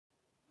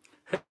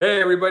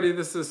Hey everybody,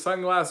 this is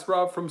Sunglass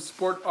Rob from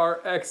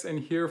SportRx and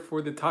here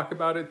for the Talk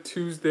About It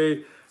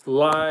Tuesday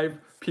live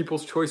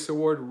People's Choice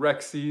Award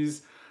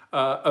REXYS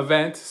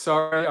event.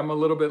 Sorry, I'm a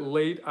little bit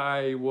late.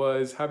 I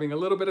was having a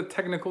little bit of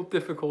technical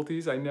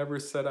difficulties. I never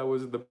said I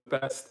was the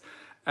best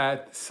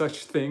at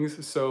such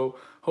things, so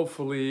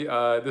hopefully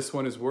this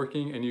one is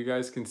working and you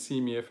guys can see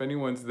me. If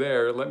anyone's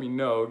there, let me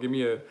know. Give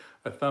me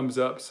a thumbs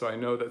up so I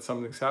know that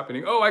something's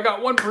happening. Oh, I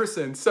got one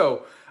person.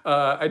 So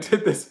I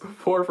did this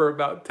before for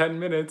about 10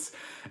 minutes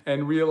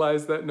and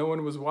realized that no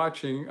one was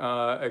watching.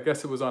 I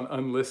guess it was on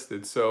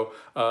unlisted. So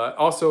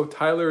also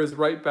Tyler is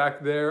right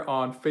back there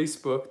on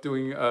Facebook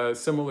doing a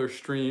similar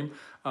stream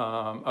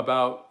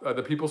about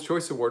the People's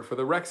Choice Award for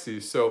the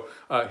REXYS. So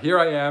here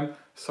I am.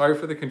 Sorry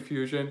for the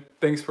confusion.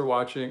 Thanks for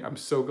watching. I'm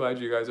so glad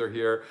you guys are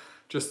here.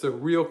 Just a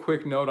real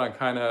quick note on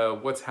kind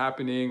of what's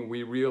happening.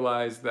 We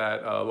realized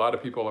that a lot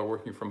of people are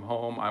working from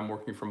home. I'm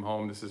working from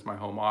home. This is my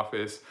home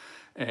office.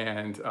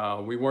 And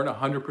we weren't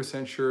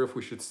 100% sure if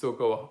we should still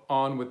go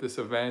on with this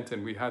event.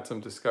 And we had some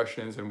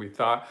discussions and we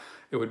thought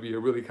it would be a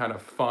really kind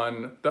of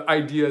fun, the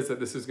idea is that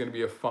this is going to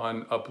be a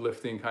fun,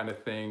 uplifting kind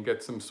of thing,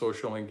 get some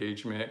social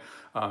engagement.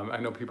 I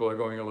know people are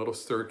going a little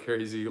stir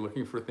crazy,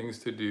 looking for things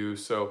to do.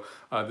 So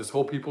this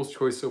whole People's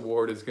Choice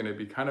Award is going to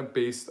be kind of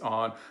based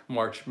on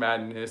March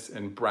Madness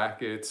and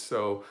brackets.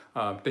 So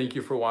thank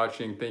you for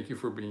watching. Thank you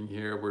for being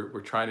here. We're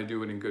trying to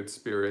do it in good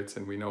spirits.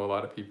 And we know a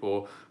lot of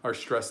people are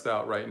stressed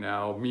out right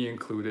now, me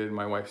included.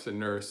 My wife's a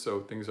nurse, so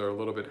things are a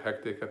little bit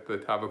hectic at the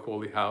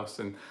Tavicoli house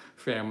and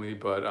family,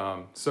 but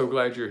so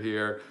glad you're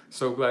here.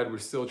 So glad we're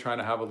still trying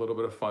to have a little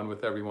bit of fun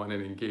with everyone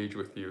and engage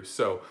with you.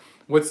 So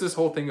what's this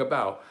whole thing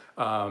about?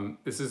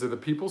 This is the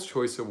People's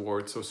Choice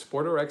Award. So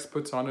SportRx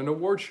puts on an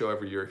award show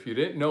every year. If you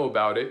didn't know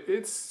about it,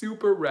 it's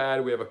super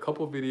rad. We have a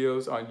couple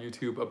videos on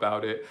YouTube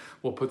about it.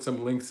 We'll put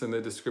some links in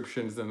the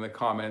descriptions and the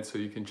comments so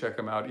you can check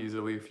them out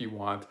easily if you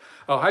want.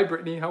 Oh, hi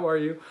Brittany, how are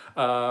you?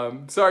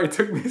 Sorry it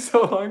took me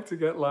so long to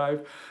get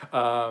live.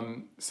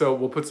 So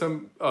we'll put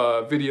some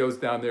videos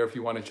down there if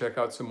you want to check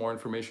out some more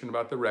information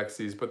about the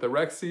REXYS. But the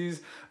REXYS,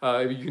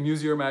 if you can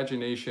use your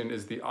imagination,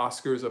 is the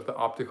Oscars of the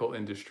optical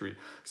industry.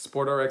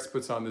 SportRx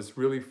puts on this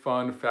really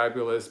fun,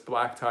 fabulous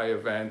black tie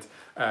event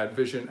at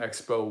Vision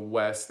Expo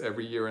West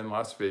every year in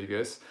Las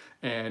Vegas.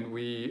 And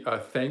we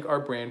thank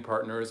our brand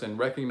partners and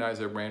recognize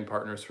our brand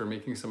partners for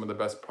making some of the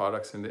best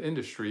products in the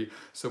industry.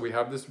 So we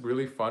have this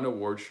really fun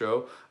award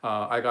show.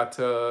 I got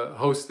to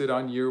host it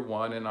on year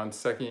one, and on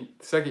second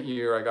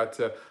year I got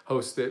to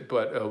host it,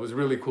 but it was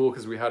really cool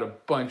because we had a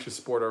bunch of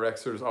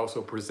SportRxers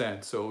also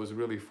present. So it was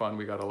really fun.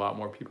 We got a lot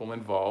more people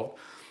involved.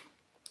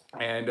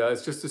 And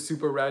it's just a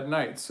super rad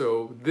night.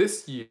 So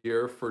this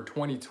year for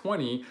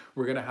 2020,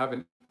 we're gonna have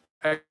an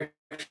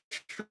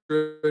extra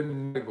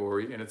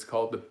category and it's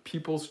called the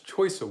People's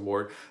Choice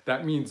Award.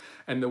 That means,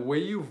 and the way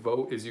you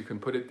vote is you can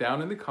put it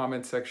down in the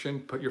comment section,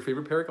 put your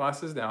favorite pair of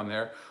glasses down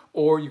there,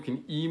 or you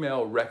can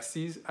email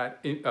REXYS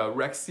at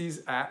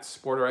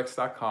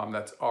sportrx.com.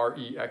 That's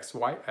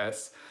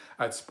REXYS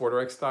at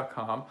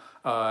sportrx.com.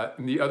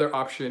 And the other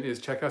option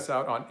is check us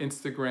out on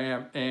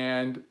Instagram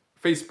and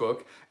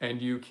Facebook, and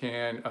you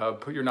can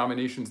put your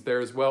nominations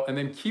there as well. And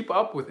then keep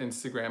up with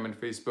Instagram and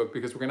Facebook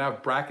because we're gonna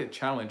have bracket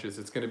challenges.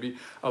 It's gonna be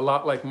a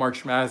lot like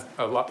March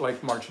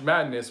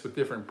Madness with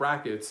different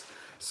brackets.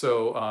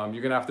 So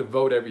you're gonna have to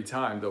vote every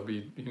time. There'll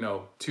be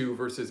 2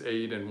 versus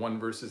 8 and 1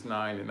 versus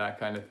 9 and that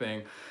kind of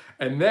thing.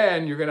 And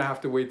then you're gonna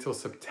have to wait till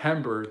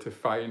September to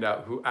find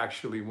out who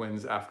actually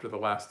wins after the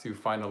last 2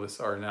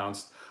 finalists are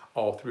announced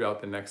all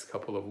throughout the next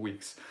couple of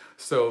weeks.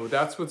 So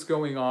that's what's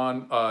going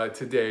on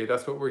today.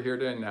 That's what we're here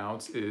to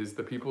announce is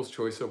the People's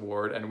Choice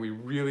Award. And we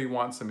really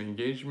want some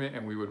engagement,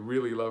 and we would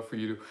really love for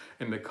you to,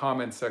 in the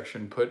comment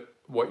section, put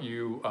what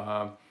your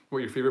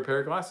favorite pair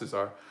of glasses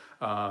are.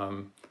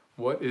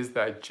 What is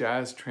that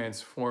jazz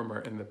transformer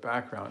in the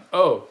background?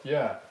 Oh,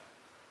 yeah.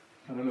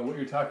 I don't know what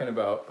you're talking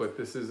about, but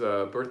this is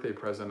a birthday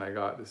present I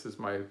got. This is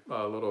my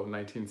little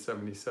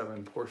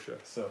 1977 Porsche.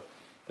 So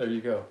there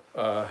you go.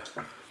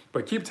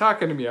 But keep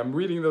talking to me. I'm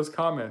reading those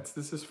comments.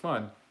 This is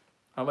fun.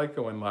 I like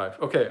going live.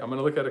 Okay, I'm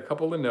gonna look at a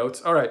couple of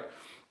notes. All right,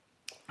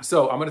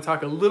 so I'm gonna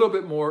talk a little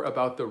bit more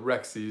about the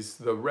REXYS.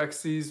 The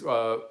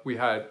REXYS, we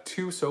had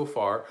 2 so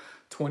far.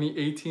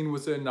 2018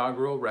 was the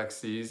inaugural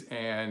REXYS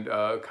and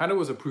kind of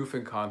was a proof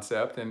in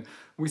concept. And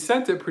we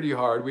sent it pretty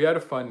hard. We had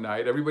a fun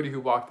night. Everybody who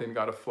walked in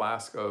got a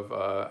flask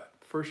of,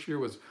 first year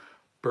was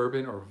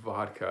bourbon or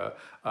vodka.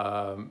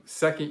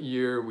 Second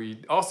year,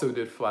 we also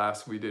did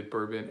flasks. We did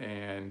bourbon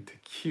and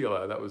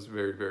tequila. That was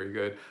very, very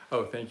good.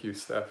 Oh, thank you,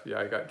 Steph. Yeah,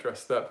 I got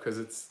dressed up because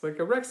it's like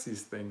a REXYS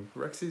thing.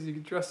 REXYS, you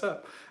can dress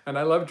up. And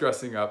I love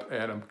dressing up,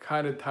 and I'm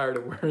kind of tired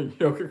of wearing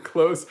yoga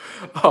clothes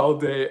all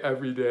day,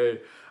 every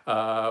day,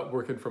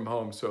 working from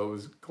home. So I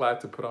was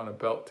glad to put on a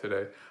belt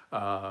today.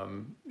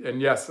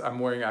 And yes, I'm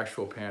wearing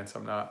actual pants.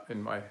 I'm not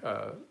in my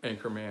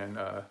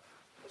Anchorman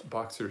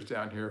boxers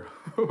down here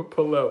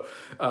below.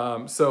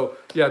 So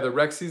yeah, the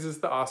REXYS is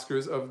the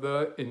Oscars of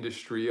the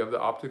industry, of the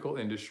optical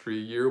industry.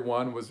 Year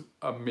one was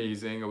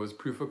amazing. It was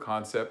proof of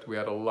concept. We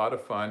had a lot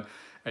of fun.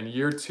 And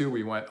year 2,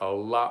 we went a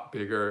lot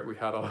bigger. We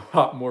had a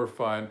lot more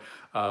fun.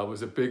 It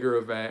was a bigger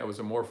event. It was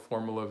a more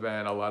formal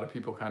event. A lot of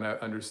people kind of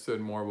understood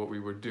more what we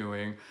were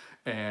doing.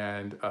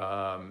 And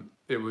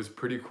it was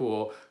pretty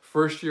cool.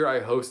 First year I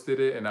hosted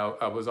it, and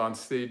I was on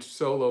stage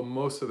solo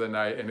most of the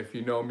night. And if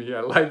you know me,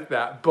 I like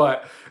that.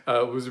 But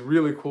it was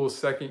really cool.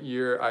 Second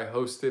year I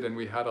hosted, and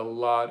we had a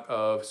lot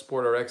of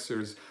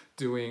SportRxers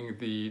doing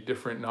the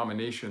different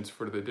nominations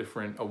for the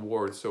different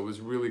awards. So it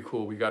was really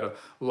cool. We got a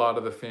lot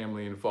of the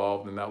family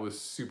involved, and that was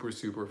super,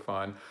 super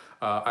fun.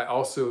 I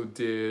also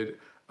did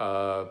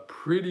a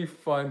pretty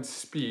fun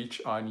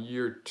speech on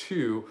year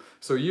 2.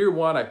 So year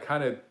 1, I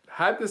kind of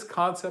had this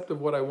concept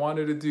of what I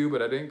wanted to do,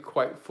 but I didn't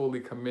quite fully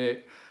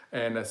commit.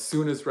 And as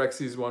soon as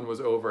REXYS 1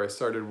 was over, I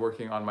started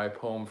working on my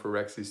poem for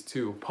REXYS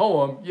 2.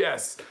 Poem,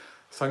 yes!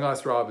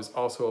 Sunglass Rob is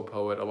also a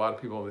poet. A lot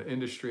of people in the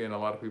industry and a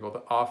lot of people at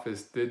the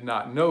office did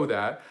not know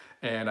that.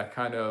 And I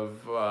kind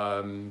of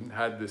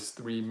had this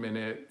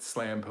 3-minute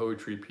slam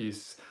poetry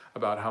piece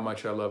about how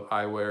much I love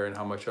eyewear and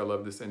how much I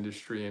love this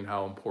industry and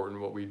how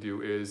important what we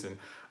do is. And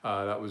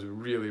that was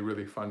really,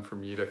 really fun for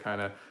me to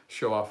kind of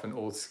show off an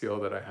old skill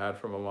that I had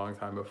from a long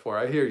time before.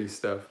 I hear you,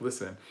 Steph.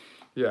 Listen.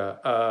 Yeah,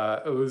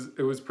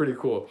 it was pretty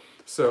cool.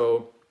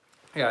 So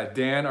yeah,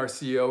 Dan, our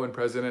CEO and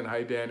president,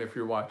 hi Dan, if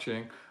you're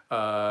watching,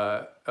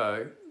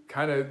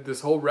 kind of this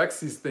whole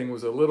REXYS thing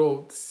was a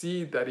little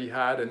seed that he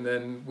had, and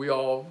then we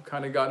all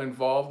kind of got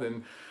involved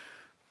and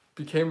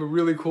became a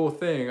really cool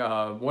thing.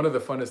 One of the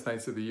funnest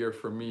nights of the year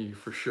for me,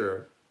 for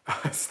sure.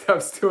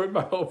 Steph's doing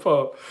my whole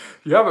poem.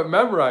 You haven't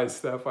memorized,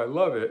 Steph. I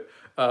love it.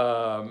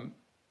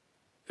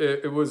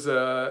 It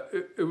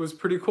was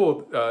pretty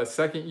cool.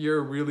 Second year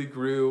really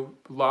grew,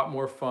 a lot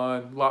more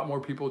fun, a lot more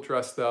people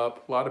dressed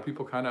up, a lot of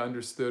people kind of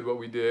understood what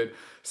we did.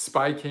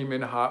 Spy came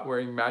in hot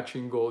wearing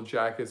matching gold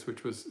jackets,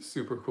 which was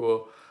super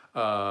cool.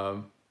 I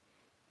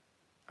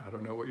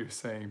don't know what you're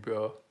saying,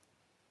 Bill.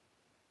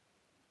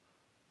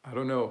 I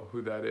don't know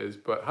who that is,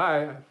 but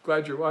hi, I'm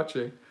glad you're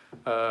watching.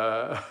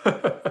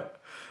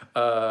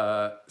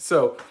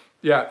 So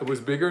yeah, it was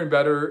bigger and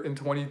better in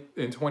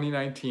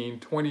 2019.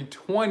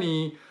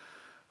 2020,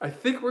 I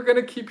think we're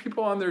gonna keep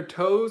people on their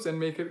toes and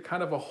make it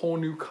kind of a whole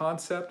new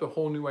concept, a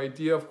whole new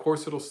idea. Of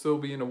course, it'll still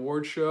be an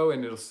award show,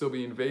 and it'll still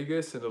be in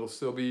Vegas, and it'll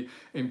still be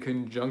in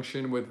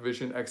conjunction with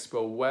Vision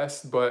Expo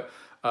West. But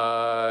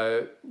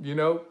you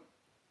know,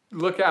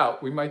 look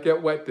out, we might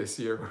get wet this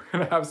year. We're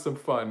gonna have some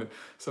fun.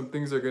 Some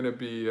things are gonna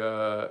be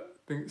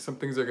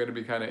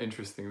kind of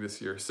interesting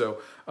this year. So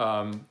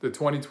the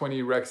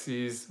 2020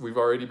 REXYS, we've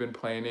already been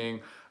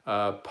planning.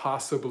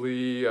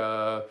 Possibly,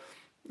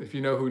 if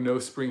you know who No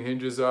Spring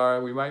Hinges are,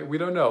 we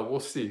don't know. We'll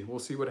see. We'll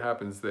see what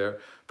happens there.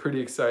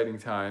 Pretty exciting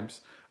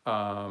times.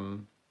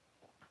 And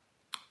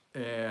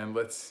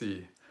let's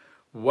see.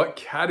 What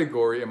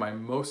category am I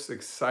most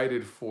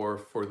excited for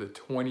the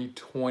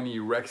 2020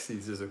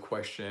 REXYS is a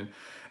question.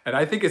 And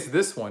I think it's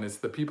this one. It's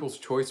the People's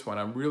Choice one.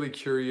 I'm really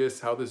curious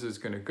how this is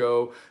going to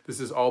go.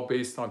 This is all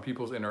based on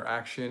people's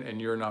interaction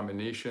and your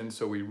nominations.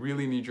 So we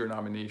really need your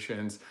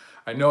nominations.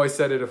 I know I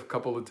said it a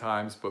couple of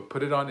times, but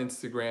put it on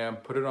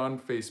Instagram, put it on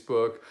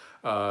Facebook,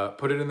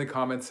 put it in the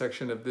comment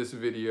section of this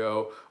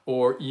video,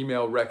 or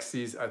email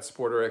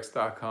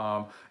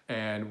rexys@sportrx.com,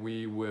 and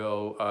we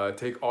will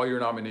take all your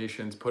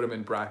nominations, put them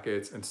in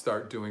brackets, and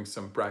start doing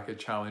some bracket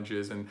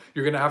challenges. And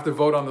you're gonna have to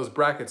vote on those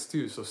brackets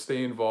too, so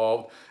stay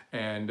involved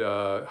and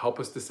help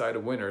us decide a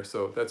winner.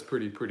 So that's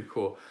pretty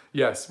cool.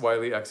 Yes,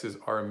 Wiley X's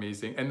are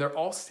amazing, and they're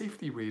all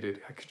safety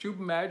rated. Could you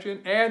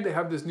imagine? And they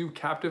have this new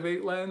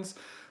Captivate lens,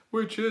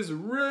 which is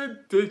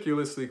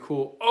ridiculously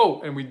cool. Oh,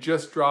 and we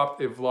just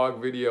dropped a vlog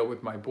video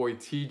with my boy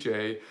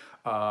TJ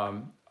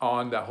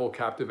on that whole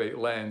Captivate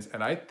lens.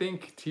 And I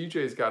think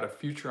TJ's got a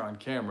future on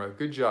camera.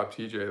 Good job,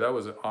 TJ. That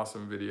was an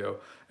awesome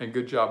video. And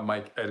good job,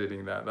 Mike,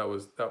 editing that. That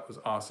was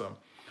awesome.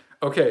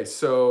 Okay,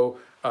 so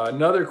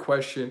another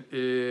question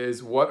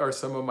is, what are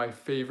some of my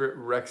favorite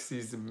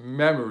REXYS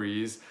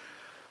memories?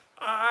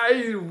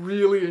 I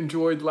really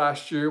enjoyed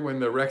last year when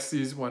the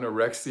REXYS won a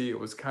REXY. It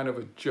was kind of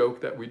a joke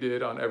that we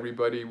did on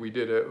everybody. We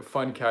did a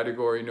fun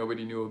category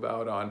nobody knew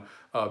about on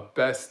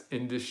best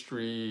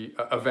industry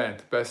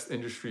event, best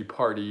industry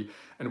party.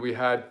 And we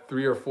had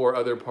 3 or 4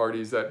 other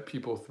parties that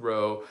people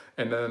throw,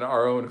 and then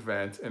our own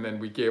event. And then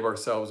we gave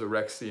ourselves a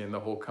REXY, and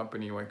the whole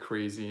company went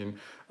crazy and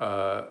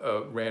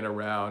ran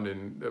around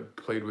and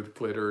played with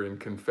glitter and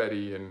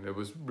confetti. And it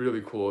was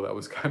really cool. That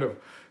was kind of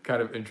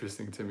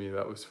interesting to me.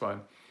 That was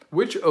fun.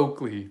 Which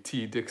Oakley,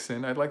 T.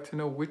 Dixon? I'd like to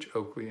know which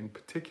Oakley in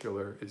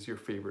particular is your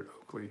favorite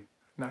Oakley.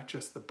 Not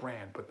just the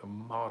brand, but the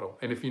model.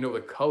 And if you know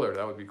the color,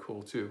 that would be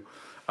cool too.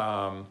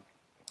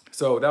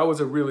 So that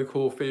was a really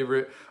cool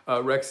favorite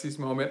REXYS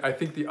moment. I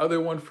think the other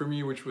one for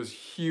me, which was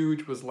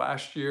huge, was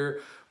last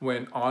year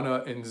when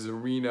Anna and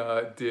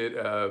Zarina did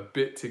a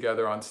bit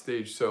together on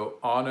stage. So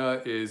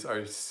Anna is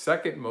our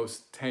second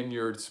most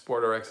tenured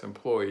SportRx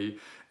employee,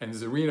 and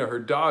Zarina, her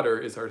daughter,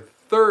 is our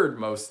third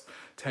most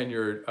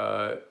tenured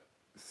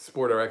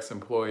SportRx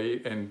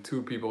employee and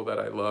two people that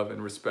I love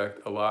and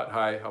respect a lot.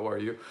 Hi, how are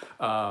you?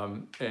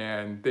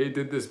 And they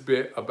did this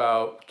bit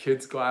about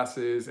kids'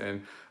 glasses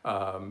and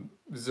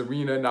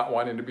Zarina not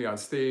wanting to be on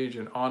stage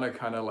and Anna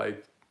kind of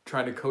like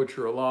trying to coach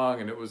her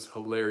along, and it was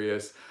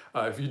hilarious.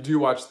 If you do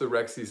watch the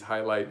REXYS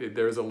highlight,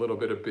 there's a little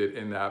bit of bit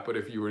in that, but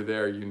if you were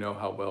there, you know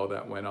how well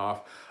that went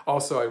off.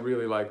 Also, I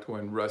really liked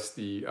when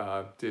Rusty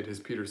did his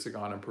Peter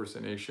Sagan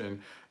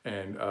impersonation,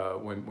 and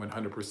when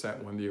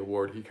 100% won the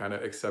award, he kind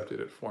of accepted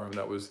it for him.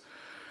 That was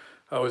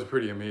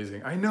pretty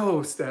amazing. I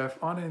know,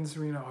 Steph, Anna and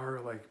Zarina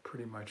are like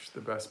pretty much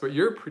the best, but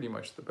you're pretty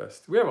much the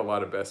best. We have a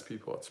lot of best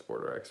people at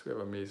SportRx. We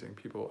have amazing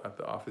people at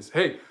the office.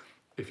 Hey,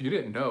 if you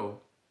didn't know,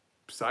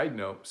 side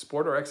note,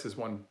 SportRx has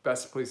won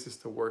Best Places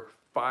to Work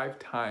 5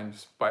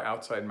 times by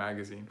Outside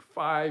Magazine.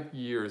 5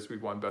 years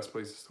we've won Best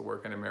Places to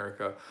Work in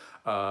America,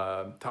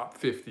 top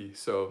 50.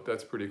 So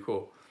that's pretty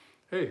cool.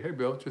 Hey,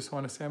 Bill, just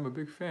want to say I'm a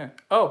big fan.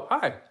 Oh,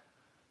 hi.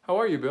 How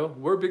are you, Bill?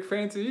 We're big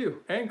fans of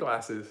you and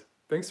glasses.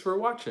 Thanks for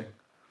watching.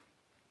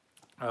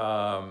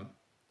 Yeah,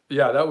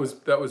 that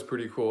was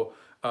pretty cool.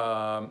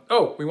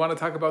 Oh, we want to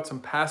talk about some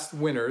past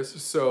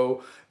winners.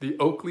 So the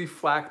Oakley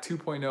Flak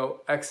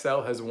 2.0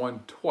 XL has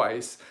won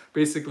twice.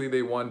 Basically,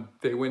 they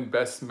win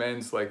best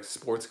men's like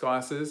sports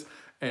glasses.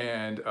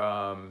 And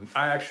I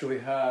actually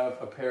have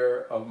a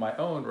pair of my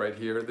own right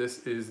here.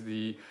 This is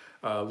the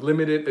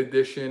limited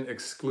edition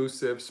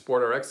exclusive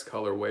SportRx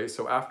colorway.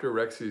 So after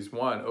REXYS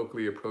won,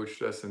 Oakley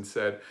approached us and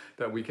said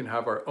that we can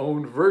have our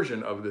own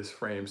version of this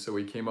frame. So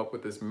we came up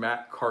with this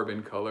matte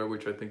carbon color,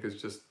 which I think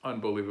is just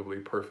unbelievably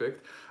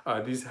perfect.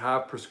 These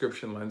have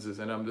prescription lenses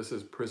in them. This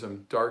is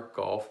Prism Dark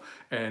Golf.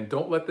 And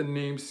don't let the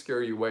name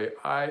scare you away.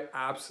 I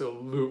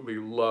absolutely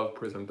love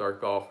Prism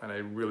Dark Golf, and I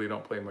really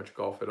don't play much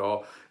golf at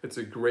all. It's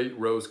a great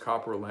rose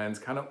copper lens,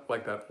 kind of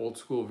like that old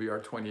school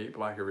VR28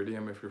 Black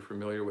Iridium, if you're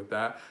familiar with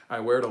that.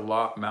 I wear it a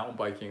lot mountain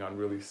biking on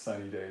really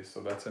sunny days,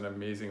 so that's an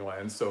amazing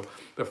lens. So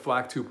the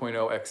Flak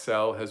 2.0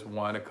 XL has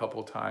won a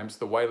couple times.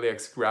 The Wiley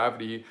X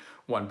Gravity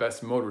won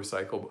Best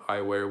Motorcycle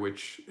Eyewear,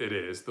 which it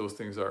is. Those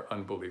things are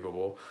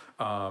unbelievable.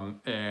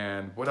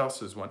 And what else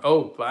has won?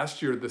 Oh,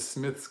 last year the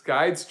Smith's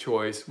Guide's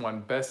Choice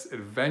won Best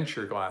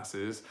Adventure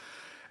Glasses,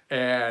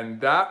 and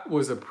that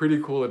was a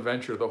pretty cool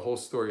adventure, the whole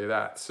story of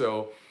that.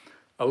 So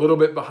a little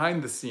bit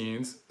behind the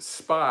scenes,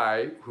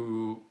 Spy,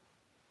 who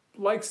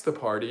likes to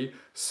party,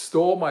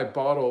 stole my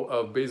bottle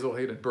of Basil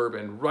Hayden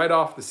bourbon right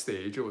off the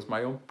stage. It was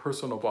my own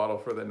personal bottle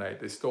for the night.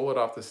 They stole it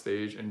off the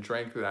stage and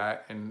drank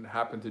that and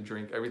happened to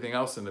drink everything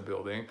else in the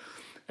building.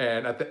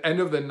 And at the end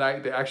of the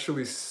night, they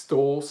actually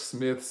stole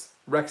Smith's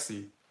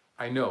REXY.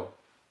 I know,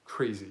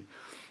 crazy.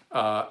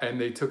 And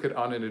they took it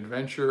on an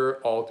adventure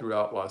all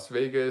throughout Las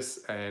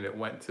Vegas, and it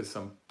went to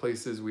some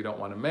places we don't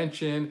want to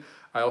mention.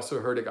 I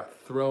also heard it got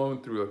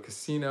thrown through a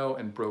casino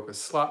and broke a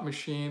slot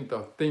machine. The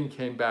thing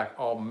came back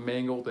all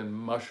mangled and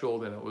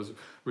mushled, and it was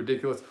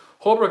ridiculous.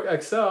 Holbrook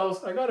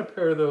XLs, I got a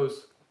pair of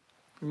those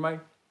in my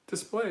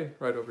display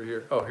right over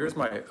here. Oh, here's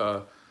my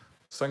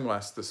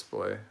sunglass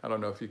display. I don't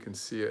know if you can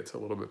see it. It's a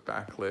little bit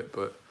backlit,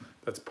 but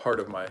that's part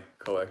of my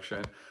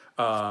collection.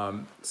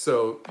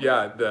 So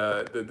yeah,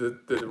 the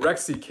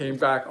REXY came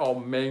back all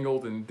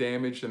mangled and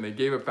damaged, and they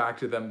gave it back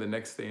to them the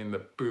next day in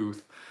the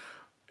booth.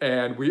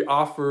 And we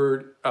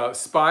offered,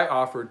 Spy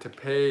offered to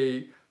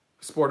pay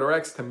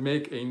SportRx to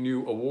make a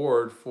new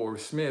award for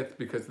Smith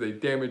because they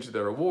damaged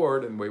their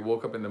award, and we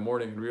woke up in the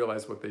morning and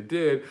realized what they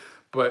did.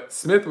 But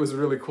Smith was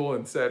really cool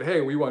and said,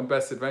 hey, we won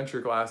Best Adventure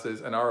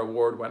Glasses and our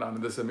award went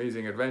on this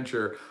amazing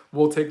adventure.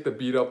 We'll take the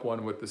beat up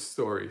one with the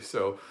story.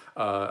 So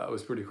it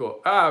was pretty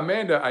cool.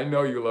 Amanda, I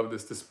know you love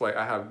this display.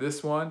 I have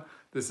this one.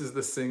 This is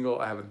the single.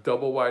 I have a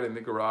double wide in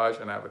the garage,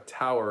 and I have a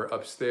tower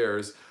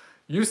upstairs.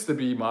 Used to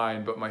be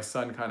mine, but my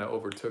son kind of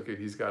overtook it.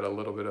 He's got a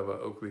little bit of an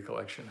Oakley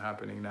collection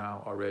happening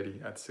now already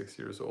at 6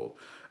 years old.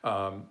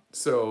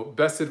 So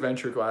Best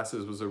Adventure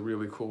Glasses was a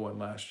really cool one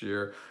last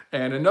year.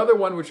 And another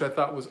one which I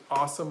thought was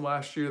awesome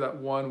last year, that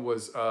one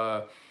was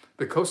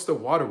the Costa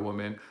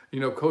Waterwoman. You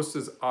know,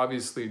 Costa's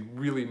obviously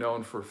really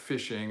known for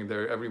fishing.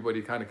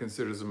 Everybody kind of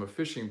considers them a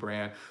fishing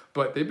brand,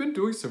 but they've been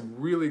doing some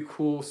really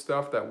cool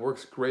stuff that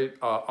works great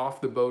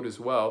off the boat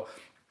as well.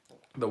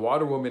 The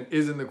Waterwoman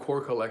is in the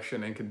core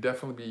collection and can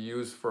definitely be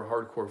used for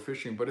hardcore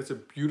fishing, but it's a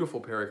beautiful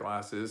pair of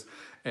glasses,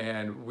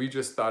 and we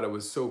just thought it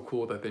was so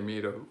cool that they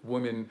made a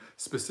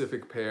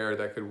woman-specific pair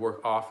that could work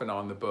off and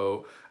on the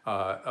boat.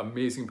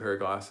 Amazing pair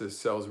of glasses,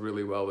 sells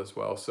really well as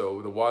well.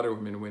 So the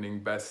Waterwoman winning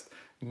Best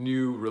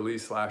New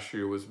Release last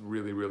year was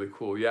really, really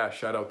cool. Yeah,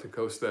 shout out to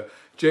Costa.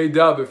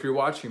 J-Dub, if you're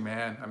watching,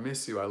 man, I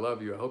miss you, I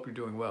love you, I hope you're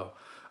doing well.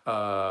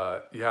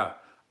 Yeah,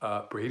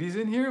 Brady's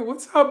in here.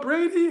 What's up,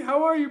 Brady?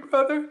 How are you,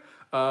 brother?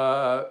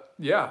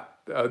 Yeah,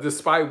 the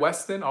Spy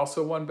Weston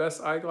also won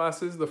Best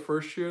Eyeglasses the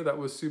first year. That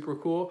was super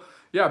cool.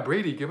 Yeah,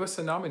 Brady, give us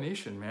a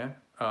nomination, man.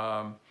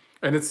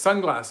 And it's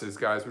sunglasses,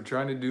 guys. We're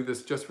trying to do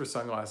this just for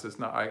sunglasses,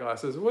 not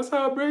eyeglasses. What's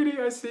up, Brady?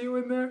 I see you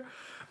in there.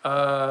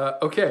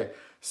 Okay,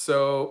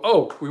 so,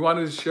 oh, we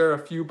wanted to share a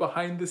few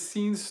behind the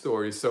scenes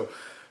stories. So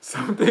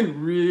something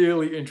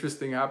really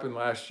interesting happened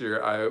last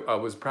year. I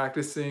was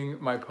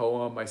practicing my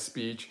poem, my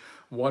speech,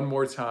 one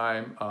more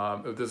time.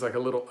 There's like a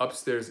little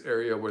upstairs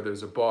area where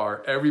there's a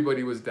bar.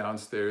 Everybody was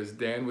downstairs.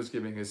 Dan was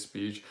giving his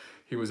speech.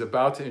 He was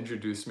about to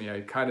introduce me.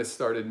 I kind of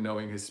started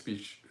knowing his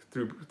speech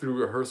through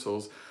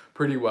rehearsals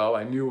pretty well.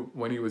 I knew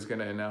when he was going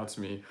to announce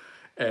me.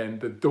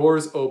 And the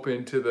doors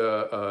opened to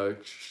the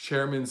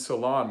chairman's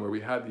salon where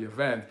we had the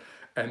event,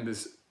 and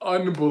this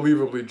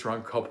unbelievably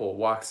drunk couple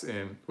walks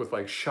in with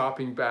like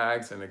shopping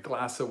bags and a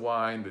glass of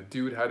wine. The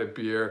dude had a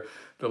beer.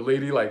 The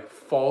lady like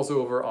falls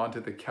over onto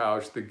the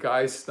couch. The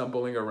guy's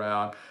stumbling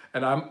around,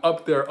 and I'm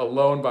up there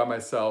alone by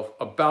myself,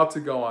 about to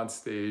go on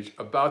stage,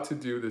 about to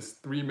do this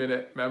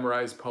 3-minute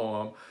memorized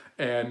poem,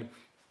 and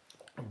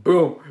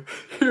boom,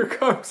 here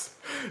comes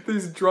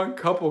this drunk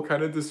couple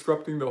kind of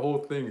disrupting the whole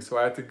thing. So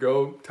I had to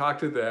go talk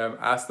to them,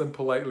 ask them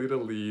politely to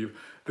leave.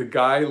 The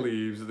guy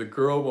leaves, the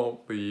girl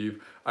won't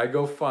leave. I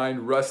go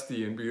find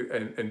Rusty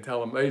and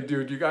tell him, hey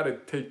dude, you got to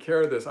take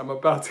care of this. I'm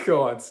about to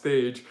go on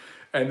stage.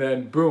 And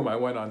then boom, I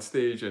went on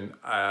stage, and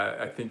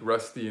I think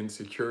Rusty and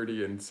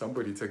security and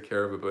somebody took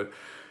care of it. But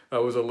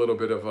that was a little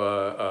bit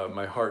of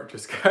my heart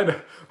just kind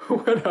of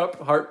went up,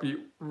 heartbeat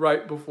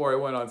right before I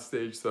went on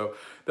stage. So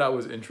that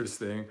was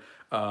interesting.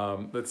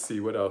 Let's see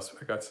what else.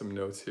 I got some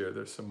notes here.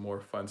 There's some more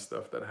fun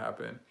stuff that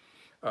happened.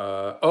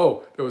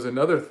 Oh, there was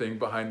another thing,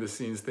 behind the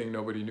scenes thing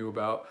nobody knew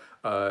about.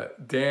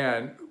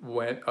 Dan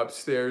went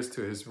upstairs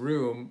to his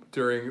room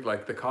during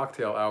like the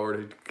cocktail hour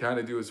to kind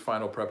of do his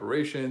final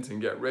preparations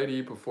and get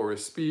ready before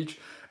his speech.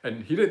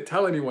 And he didn't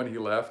tell anyone he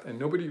left, and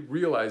nobody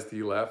realized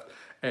he left.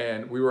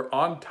 And we were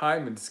on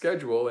time and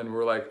schedule, and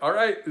we're like, all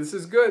right, this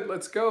is good.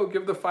 Let's go.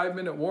 Give the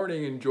 5-minute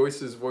warning. And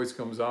Joyce's voice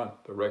comes on.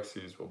 The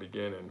REXYS will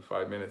begin in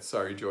 5 minutes.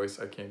 Sorry, Joyce,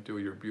 I can't do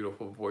your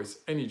beautiful voice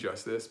any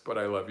justice, but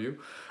I love you.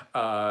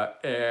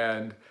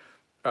 Dan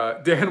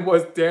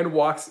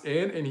walks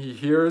in, and he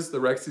hears the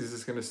REXYS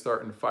is going to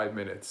start in 5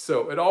 minutes.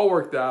 So it all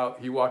worked out.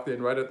 He walked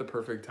in right at the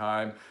perfect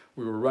time.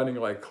 We were running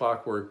like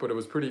clockwork, but it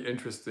was pretty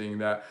interesting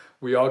that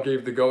we all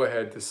gave the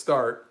go-ahead to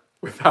start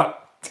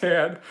without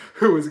Dan,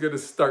 who was going to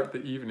start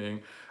the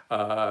evening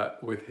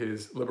with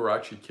his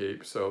Liberace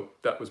cape. So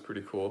that was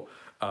pretty cool.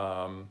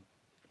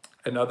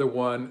 Another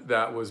one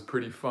that was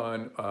pretty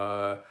fun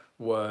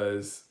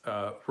was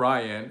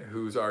Ryan,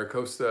 who's our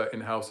Costa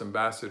in-house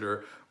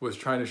ambassador, was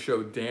trying to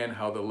show Dan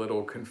how the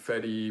little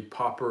confetti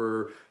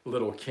popper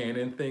little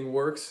cannon thing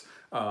works.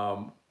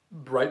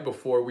 Right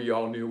before we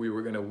all knew we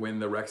were going to win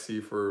the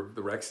REXY for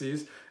the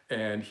REXYs,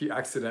 and he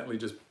accidentally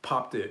just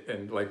popped it,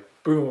 and like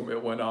boom,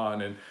 it went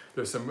on. And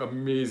there's some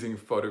amazing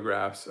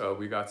photographs.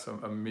 We got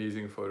some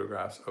amazing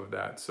photographs of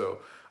that.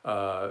 So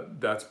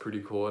that's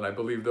pretty cool, and I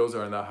believe those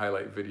are in the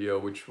highlight video,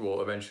 which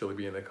will eventually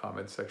be in the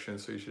comments section,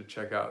 so you should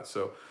check out.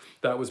 So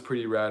that was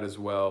pretty rad as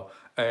well.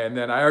 And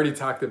then I already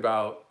talked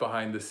about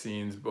behind the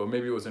scenes, but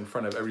maybe it was in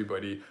front of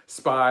everybody.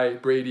 Spy,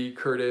 Brady,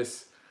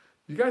 Curtis,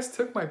 you guys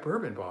took my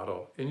bourbon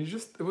bottle, and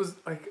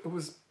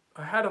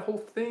I had a whole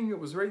thing. It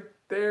was right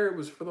there. It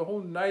was for the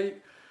whole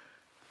night.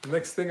 The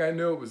next thing I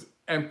knew, it was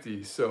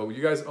empty. So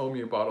you guys owe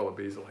me a bottle of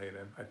Basil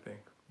Hayden, I think.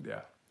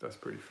 Yeah, that's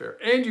pretty fair.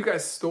 And you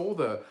guys stole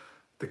the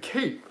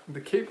cape.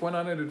 The cape went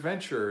on an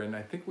adventure, and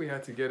I think we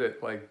had to get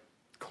it like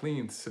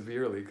cleaned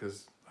severely,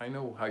 because I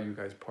know how you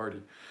guys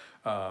party.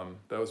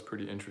 That was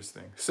pretty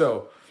interesting.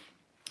 So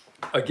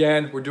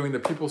again, we're doing the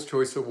People's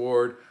Choice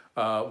Award.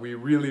 We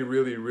really,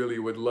 really, really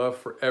would love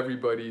for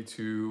everybody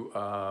to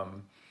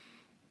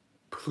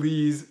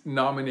please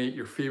nominate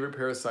your favorite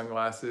pair of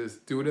sunglasses.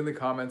 Do it in the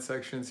comment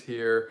sections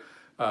here.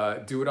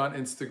 Do it on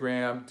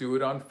Instagram. Do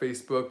it on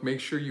Facebook.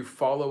 Make sure you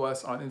follow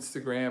us on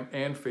Instagram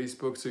and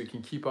Facebook so you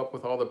can keep up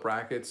with all the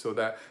brackets, so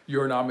that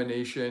your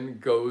nomination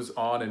goes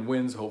on and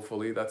wins,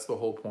 hopefully. That's the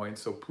whole point.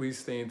 So please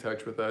stay in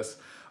touch with us.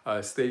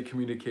 Stay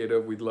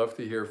communicative. We'd love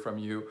to hear from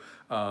you.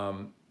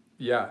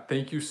 Yeah,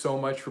 thank you so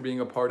much for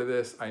being a part of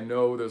this. I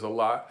know there's a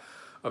lot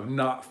of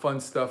not fun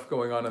stuff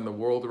going on in the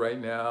world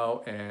right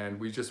now, and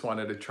we just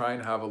wanted to try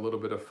and have a little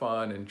bit of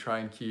fun and try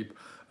and keep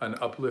an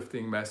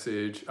uplifting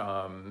message.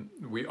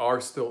 We are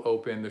still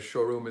open. The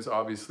showroom is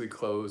obviously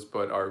closed,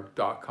 but our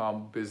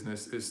 .com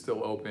business is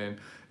still open.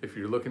 If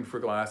you're looking for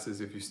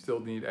glasses, if you still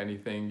need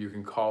anything, you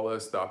can call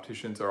us. The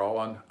opticians are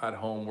all at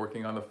home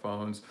working on the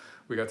phones.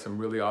 We got some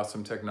really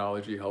awesome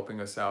technology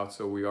helping us out,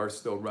 so we are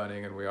still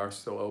running and we are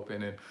still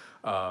open. And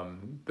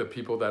the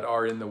people that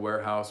are in the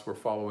warehouse, we're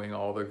following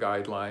all the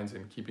guidelines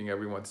and keeping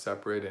everyone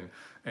separate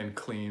and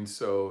clean.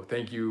 So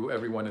thank you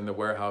everyone in the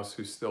warehouse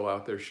who's still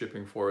out there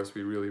shipping for us.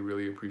 We really,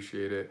 really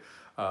appreciate it.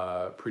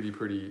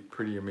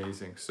 Pretty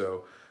amazing.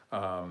 So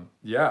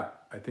yeah,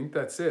 I think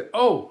that's it.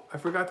 Oh, I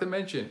forgot to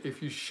mention,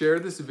 if you share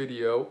this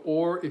video,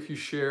 or if you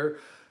share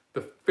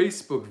the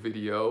Facebook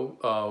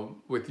video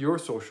with your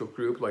social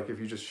group, like if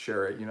you just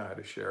share it, you know how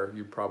to share,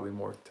 you're probably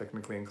more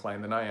technically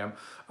inclined than I am,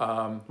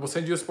 we'll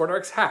send you a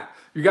SportRx hat.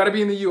 You got to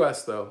be in the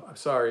US though. I'm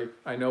sorry.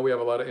 I know we have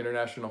a lot of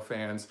international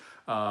fans,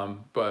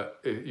 but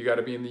you got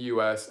to be in the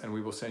US, and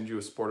we will send you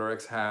a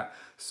SportRx hat.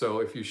 So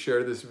if you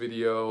share this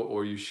video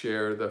or you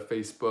share the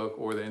Facebook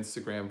or the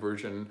Instagram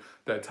version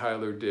that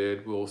Tyler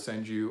did, we'll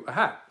send you a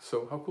hat.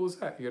 So how cool is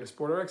that? You get a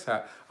SportRx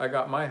hat. I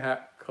got my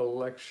hat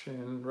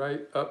collection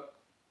right up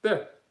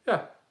there.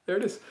 Yeah, there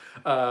it is.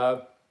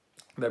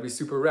 That'd be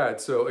super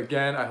rad. So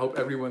again, I hope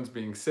everyone's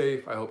being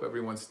safe. I hope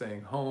everyone's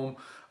staying home.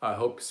 I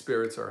hope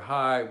spirits are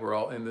high. We're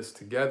all in this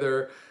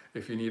together.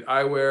 If you need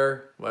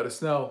eyewear, let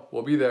us know.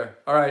 We'll be there.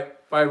 All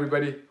right. Bye,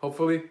 everybody.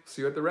 Hopefully,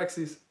 see you at the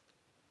REXYS.